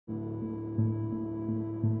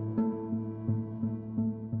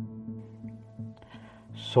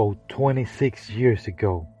So 26 years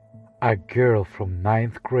ago, a girl from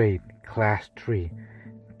ninth grade, class 3,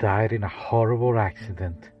 died in a horrible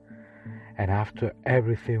accident. And after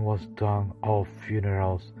everything was done, all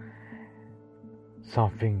funerals,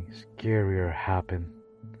 something scarier happened.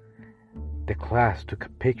 The class took a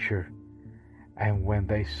picture, and when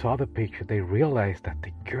they saw the picture, they realized that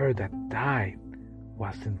the girl that died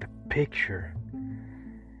was in the picture.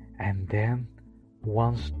 And then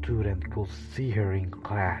one student could see her in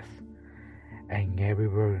class, and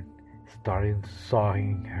everyone started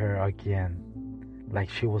sawing her again, like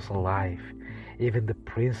she was alive. Even the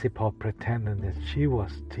principal pretended that she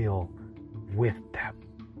was still with them.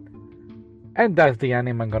 And that's the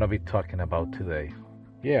anime I'm gonna be talking about today.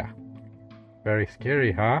 Yeah, very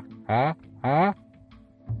scary, huh? Huh?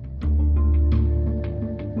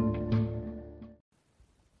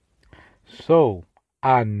 So,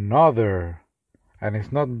 another, and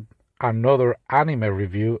it's not another anime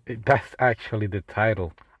review, that's actually the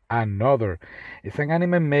title. Another. It's an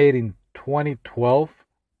anime made in 2012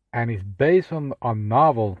 and is based on a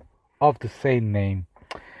novel of the same name.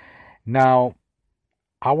 Now,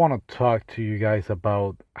 I want to talk to you guys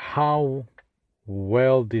about how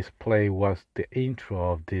well displayed was the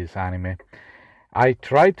intro of this anime. I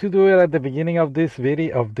tried to do it at the beginning of this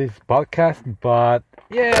video of this podcast, but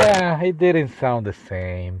yeah, it didn't sound the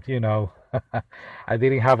same. I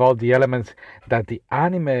didn't have all the elements that the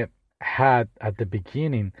anime had at the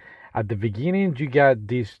beginning. At the beginning, you got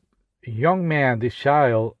this young man, this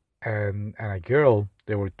child, and a girl.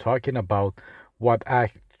 They were talking about what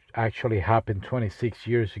actually happened 26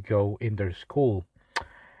 years ago in their school,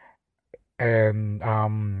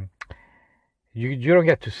 and you don't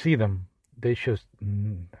get to see them. They just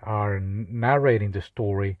are narrating the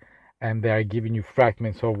story, and they are giving you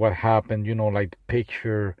fragments of what happened. Like the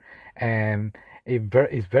picture, and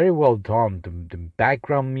it's very well done. The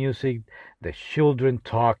background music, the children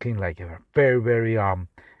talking like a very very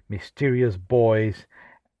mysterious voice,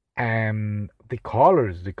 and the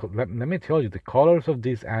colors. Let me tell you, the colors of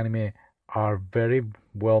this anime are very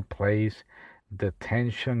well placed. The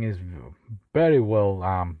tension is very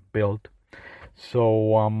well built.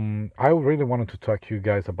 So I really wanted to talk to you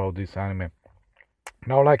guys about this anime.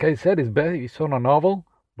 Now, like I said, it's on a novel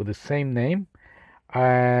with the same name,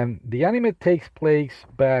 and the anime takes place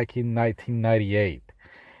back in 1998.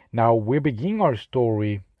 Now we begin our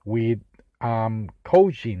story with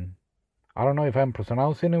Kojin. I don't know if I'm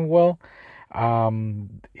pronouncing it well.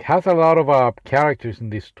 It has a lot of characters in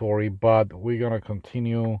this story, but we're gonna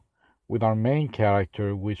continue with our main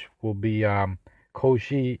character, which will be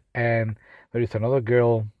Koji, and there is another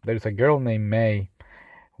girl. There is a girl named May,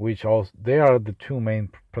 which also they are the two main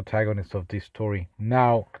protagonists of this story.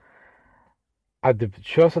 Now,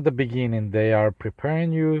 just at the beginning, they are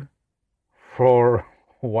preparing you for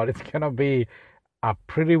what is gonna be a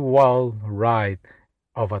pretty wild ride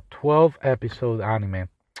of a 12 episode anime,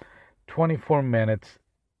 24 minutes,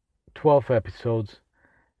 12 episodes,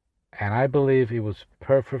 and I believe it was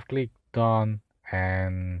perfectly done.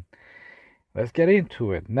 And let's get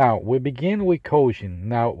into it. Now, we begin with Kojin.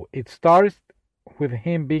 Now, it starts with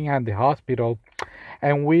him being at the hospital,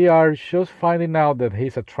 and we are just finding out that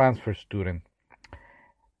he's a transfer student.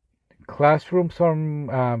 Students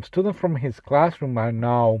from his classroom are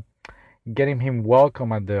now getting him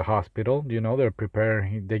welcome at the hospital. They're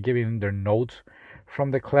preparing, they're giving him their notes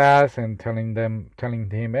from the class and telling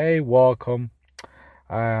him, hey, welcome.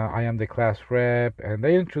 I am the class rep, and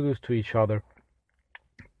they introduce to each other.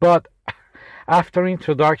 But after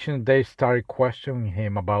introduction, they started questioning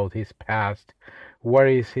him about his past. Where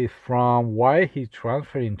is he from? Why he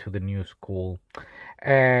transferring to the new school?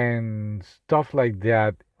 And stuff like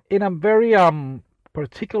that in a very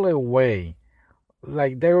particular way.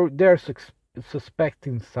 Like they're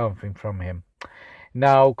suspecting something from him.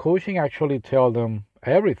 Now, coaching actually tell them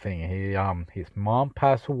everything. His mom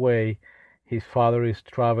passed away. His father is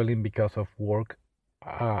traveling because of work.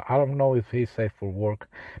 I don't know if he's safe for work,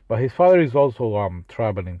 but his father is also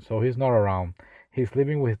traveling, so he's not around. He's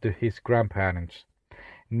living with his grandparents.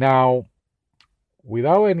 Now,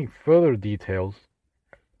 without any further details,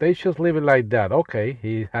 they just leave it like that. Okay,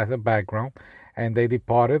 he has a background, and they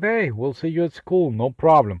departed. Hey, we'll see you at school, no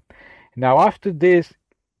problem. Now, after this,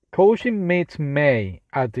 Koji meets May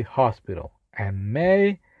at the hospital, and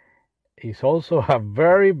May is also a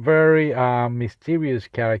very, very mysterious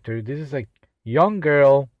character. This is a young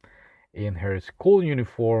girl in her school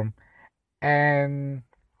uniform, and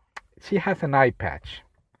she has an eye patch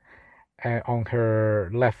on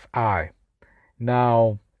her left eye.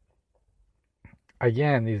 Now,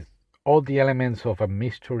 again, is all the elements of a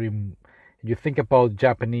mystery You think about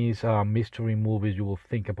Japanese mystery movies, you will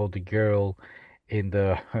think about the girl in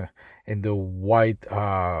the in the white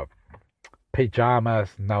pajamas.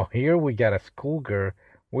 Now here we got a schoolgirl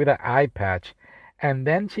with an eye patch, and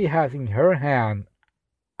then she has in her hand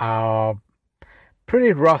a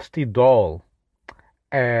pretty rusty doll,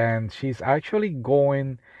 and she's actually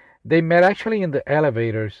going. They met actually in the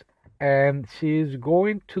elevators, and she's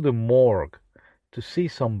going to the morgue to see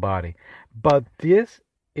somebody. But this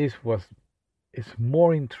is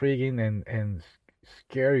more intriguing and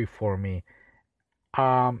scary for me.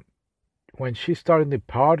 Um, when she started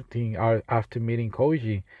departing after meeting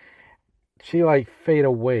Koji, she like fade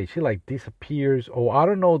away. She like disappears. Or I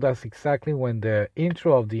don't know. That's exactly when the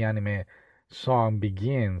intro of the anime song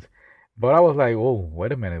begins. But I was like, oh,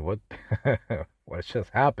 wait a minute, what, what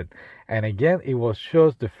just happened? And again, it was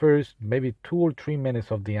just the first maybe 2 or 3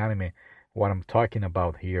 minutes of the anime. What I'm talking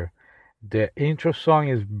about here. The intro song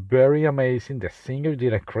is very amazing. The singer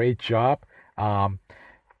did a great job. Um,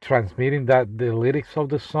 Transmitting that the lyrics of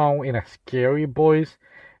the song in a scary voice,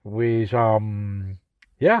 which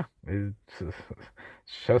yeah, it's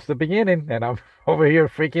just the beginning, and I'm over here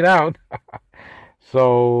freaking out.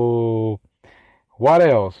 So what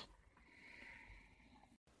else?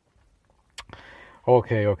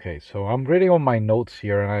 Okay. So I'm reading on my notes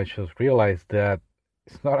here, and I just realized that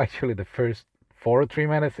it's not actually the first 4 or 3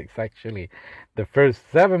 minutes. It's actually the first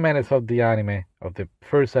 7 minutes of the anime of the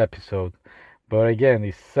first episode. But again,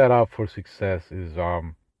 it's set up for success. Is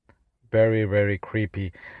very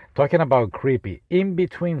creepy. Talking about creepy, in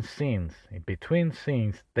between scenes,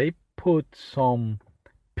 they put some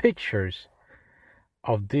pictures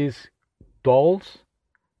of these dolls,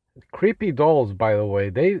 creepy dolls. By the way,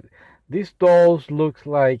 these dolls looks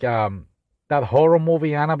like that horror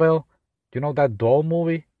movie Annabelle. You know that doll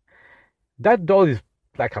movie? That doll is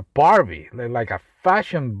like a Barbie, like a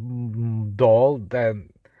fashion doll. Then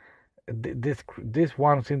this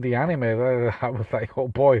one's in the anime. I was like, oh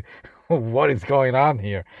boy, what is going on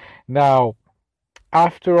here? Now,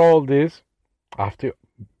 after all this, after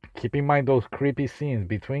keep in mind those creepy scenes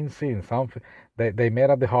between scenes, they met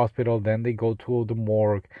at the hospital, then they go to the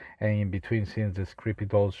morgue, and in between scenes, this creepy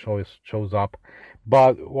doll shows up.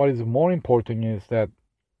 But what is more important is that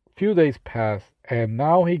few days pass, and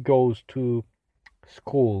now he goes to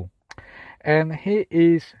school, and he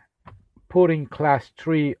is put in class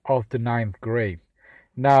 3 of the ninth grade.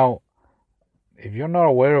 Now, if you're not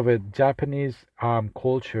aware of it, Japanese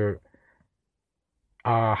culture,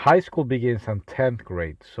 high school begins in 10th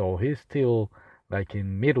grade, so he's still like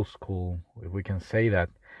in middle school, if we can say that.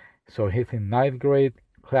 So he's in ninth grade,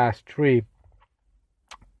 class 3,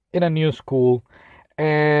 in a new school,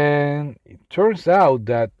 and it turns out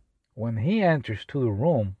that when he enters to the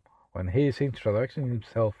room, when he is introducing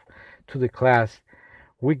himself to the class,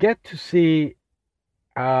 we get to see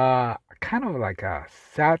kind of like a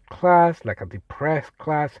sad class, like a depressed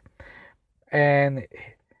class, and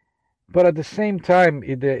but at the same time,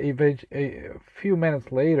 a few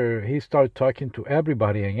minutes later, he starts talking to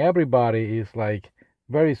everybody, and everybody is like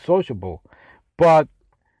very sociable. But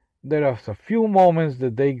there are a few moments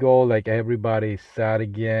that they go like everybody is sad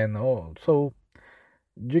again. Oh, so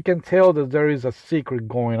you can tell that there is a secret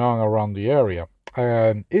going on around the area,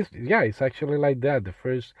 and it's actually like that. The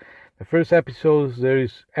first episodes, there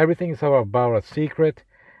is everything is about a secret,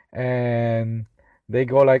 and they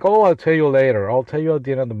go like, "Oh, I'll tell you later. I'll tell you at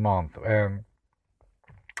the end of the month." And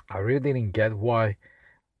I really didn't get why.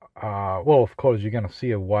 Well, of course, you're gonna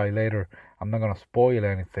see a why later. I'm not gonna spoil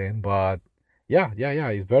anything, but yeah,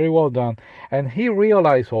 it's very well done. And he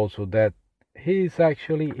realized also that he's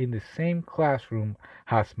actually in the same classroom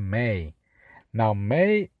as May. Now,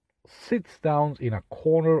 May sits down in a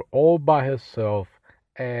corner all by herself,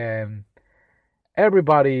 and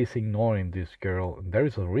everybody is ignoring this girl. And there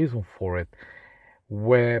is a reason for it.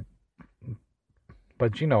 Where,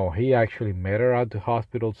 but he actually met her at the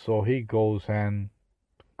hospital, so he goes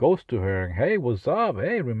to her and, hey, what's up?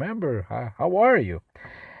 Hey, remember, how are you?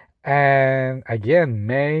 And again,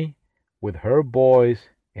 May, with her voice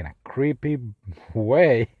in a creepy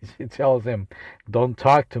way, she tells him, don't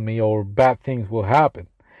talk to me or bad things will happen.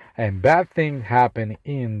 And bad things happen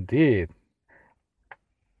indeed.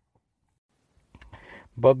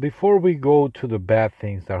 But before we go to the bad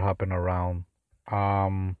things that happen around,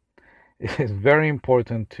 um, it's very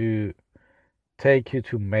important to take you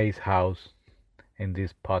to May's house in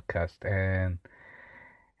this podcast. And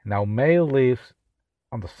now May lives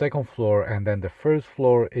on the second floor, and then the first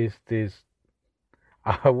floor is this,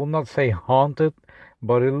 I will not say haunted,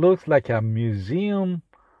 but it looks like a museum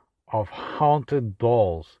of haunted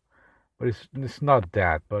dolls. But it's not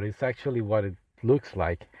that, but it's actually what it looks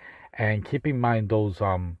like. and keep in mind those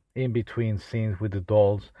in between scenes with the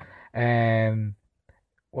dolls. And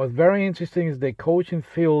what's very interesting is the coaching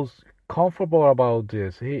feels comfortable about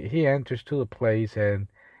this. He enters to the place and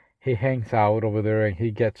he hangs out over there and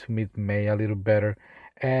he gets to meet May a little better.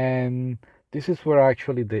 And this is where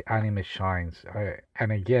actually the anime shines.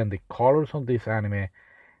 And again, the colors on this anime,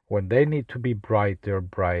 when they need to be bright, they're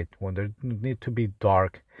bright. When they need to be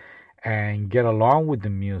dark and get along with the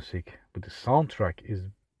music, with the soundtrack, is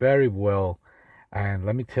very well. And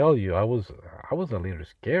let me tell you, I was a little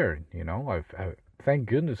scared. I thank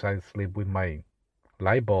goodness I sleep with my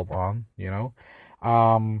light bulb on.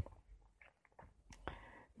 Um,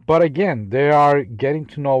 but again, they are getting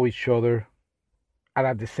to know each other, and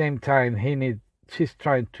at the same time, she's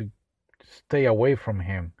trying to stay away from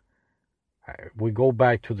him. We go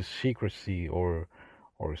back to the secrecy or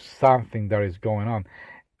something that is going on.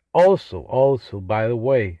 Also, by the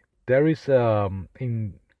way, there is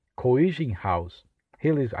in Koijin house.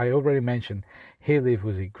 He lives. I already mentioned he lives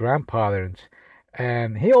with his grandparents,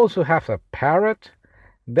 and he also has a parrot.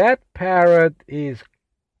 That parrot is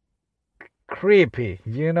creepy.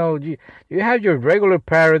 You have your regular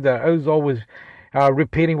parrot that is always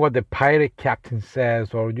repeating what the pirate captain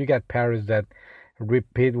says, or you got parrots that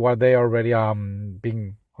repeat what they already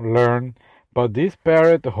being learned. But this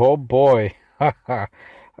parrot, oh boy, I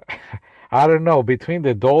don't know. Between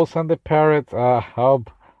the dolls and the parrot,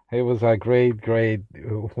 it was a great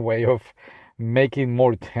way of making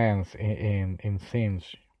more tense in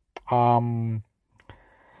scenes. Um,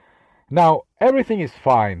 Now everything is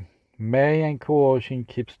fine. May and Kuoshin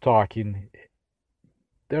keeps talking.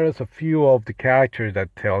 There is a few of the characters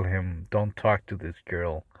that tell him, "Don't talk to this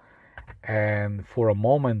girl." And for a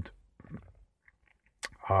moment,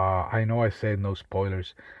 I know I said no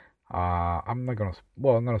spoilers. I'm not gonna.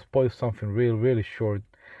 Well, I'm gonna spoil something really short.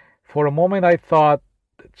 For a moment, I thought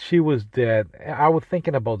that she was dead. I was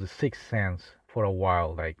thinking about the Sixth Sense for a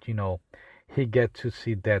while. Like he get to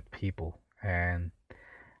see dead people. And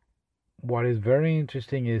what is very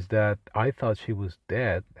interesting is that I thought she was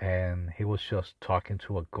dead and he was just talking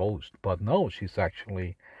to a ghost. But no, she's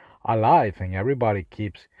actually alive, and everybody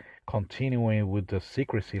keeps continuing with the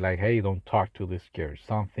secrecy. Like, hey, don't talk to this girl.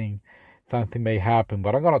 Something may happen,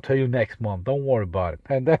 but I'm gonna tell you next month. Don't worry about it.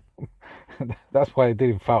 And that's why I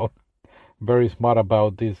didn't found very smart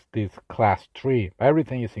about this class 3.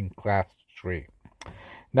 Everything is in class 3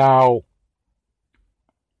 now.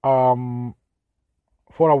 um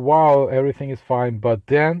for a while everything is fine, but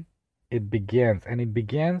then it begins, and it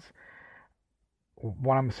begins.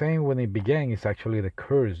 What I'm saying when it began is actually the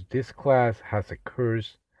curse. This class has a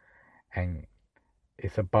curse, and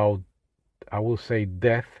it's about, I will say,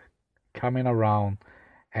 death coming around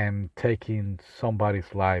and taking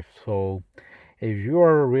somebody's life. So if you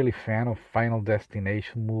are a really fan of Final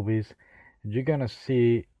Destination movies, you're gonna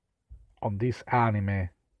see on this anime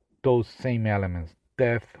those same elements: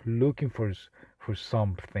 death looking for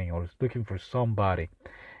something or looking for somebody.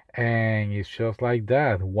 And it's just like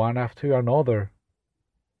that, one after another.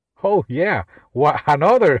 Oh yeah, what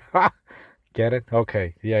another? Get it?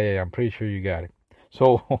 Okay, yeah. I'm pretty sure you got it.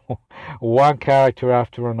 So one character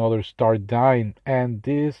after another start dying, and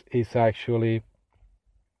this is actually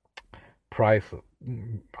priceless,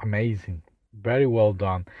 amazing, very well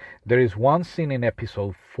done. There is one scene in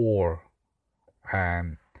episode 4,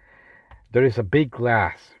 and there is a big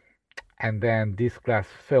glass, and then this glass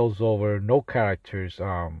falls over. No characters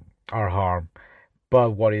are harmed.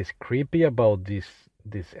 But what is creepy about this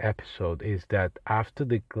episode is that after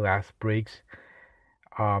the glass breaks,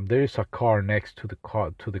 there is a car next to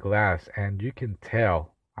the glass, and you can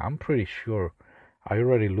tell. I'm pretty sure. I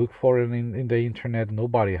already looked for it in the internet.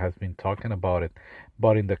 Nobody has been talking about it.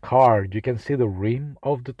 But in the car, you can see the rim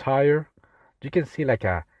of the tire. You can see like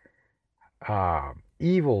a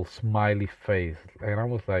evil smiley face, and I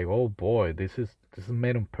was like, oh boy, this is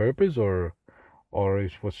made on purpose, or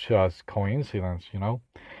it was just coincidence.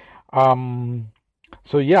 Um,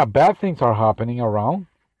 so yeah, bad things are happening around,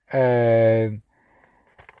 and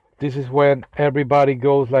this is when everybody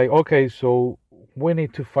goes like, okay, so we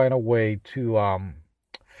need to find a way to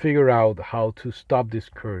figure out how to stop this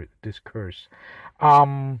curse.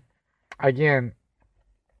 Um, Again,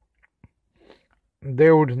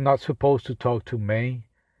 they were not supposed to talk to May,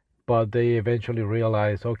 but they eventually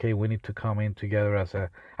realized, okay, we need to come in together as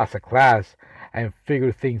a class and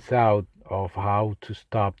figure things out of how to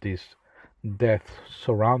stop this death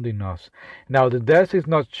surrounding us. Now, the death is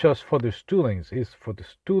not just for the students; it's for the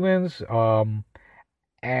students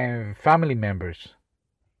and family members,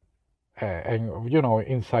 and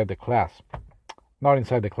inside the class, not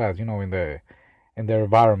inside the class, in the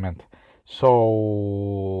environment.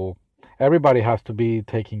 So everybody has to be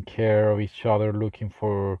taking care of each other, looking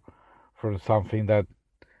for something that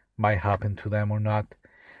might happen to them or not.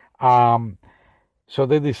 Um, so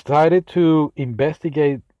they decided to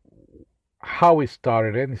investigate how it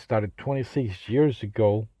started, and it started 26 years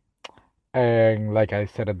ago. And like I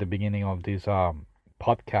said at the beginning of this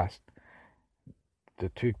podcast, the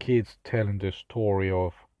two kids telling the story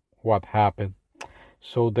of what happened.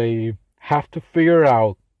 So they have to figure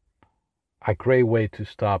out a great way to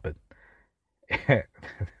stop it.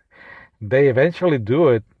 They eventually do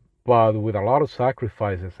it, but with a lot of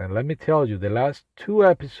sacrifices. And let me tell you, the last two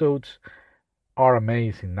episodes are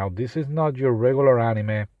amazing. Now, this is not your regular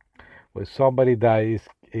anime with somebody that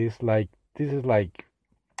is like, this is like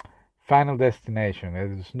Final Destination.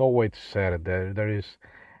 There's no way to say it. There is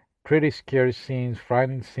pretty scary scenes,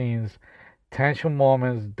 frightening scenes, tension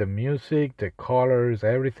moments, the music, the colors,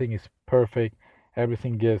 everything is perfect.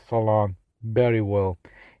 Everything gets along very well.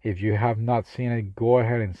 If you have not seen it, go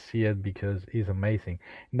ahead and see it because it's amazing.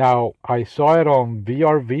 Now, I saw it on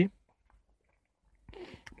VRV,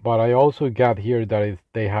 but I also got here that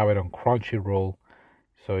they have it on Crunchyroll.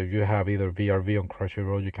 So if you have either VRV on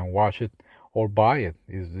Crunchyroll, you can watch it or buy it.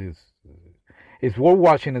 It's worth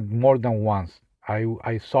watching it more than once.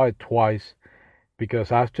 I saw it twice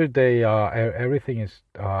because after everything is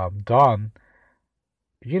done,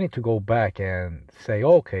 you need to go back and say,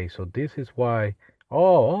 okay, so this is why.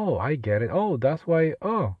 Oh, I get it. Oh, that's why.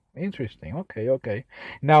 Oh, interesting. Okay, okay.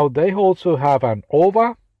 Now they also have an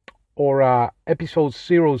OVA or episode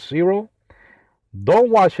 00. Don't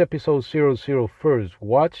watch episode 00 first.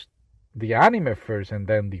 Watch the anime first and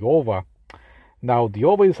then the OVA. Now the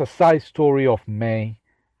OVA is a side story of May,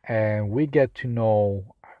 and we get to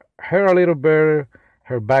know her a little better,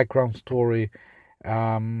 her background story,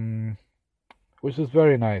 um, which is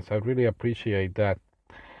very nice. I really appreciate that.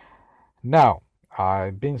 Now,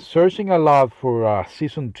 I've been searching a lot for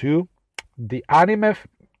season 2. The anime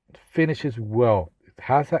finishes well, it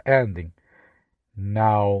has an ending.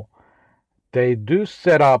 Now, they do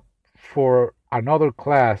set up for another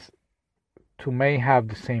class to may have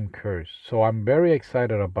the same curse. So I'm very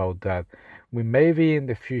excited about that. We maybe in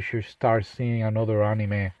the future start seeing another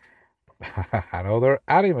anime, another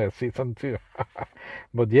anime season 2.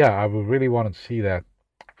 But yeah, I would really want to see that.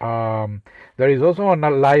 There is also a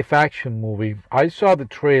live action movie. I saw the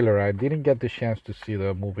trailer. I didn't get the chance to see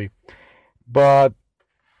the movie, but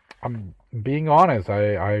I'm being honest.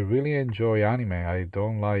 I really enjoy anime. I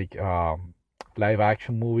don't like live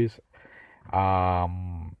action movies.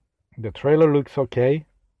 Um, the trailer looks okay.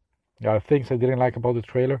 There are things I didn't like about the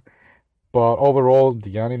trailer, but overall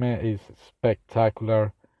the anime is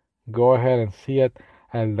spectacular. Go ahead and see it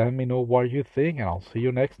and let me know what you think, and I'll see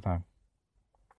you next time.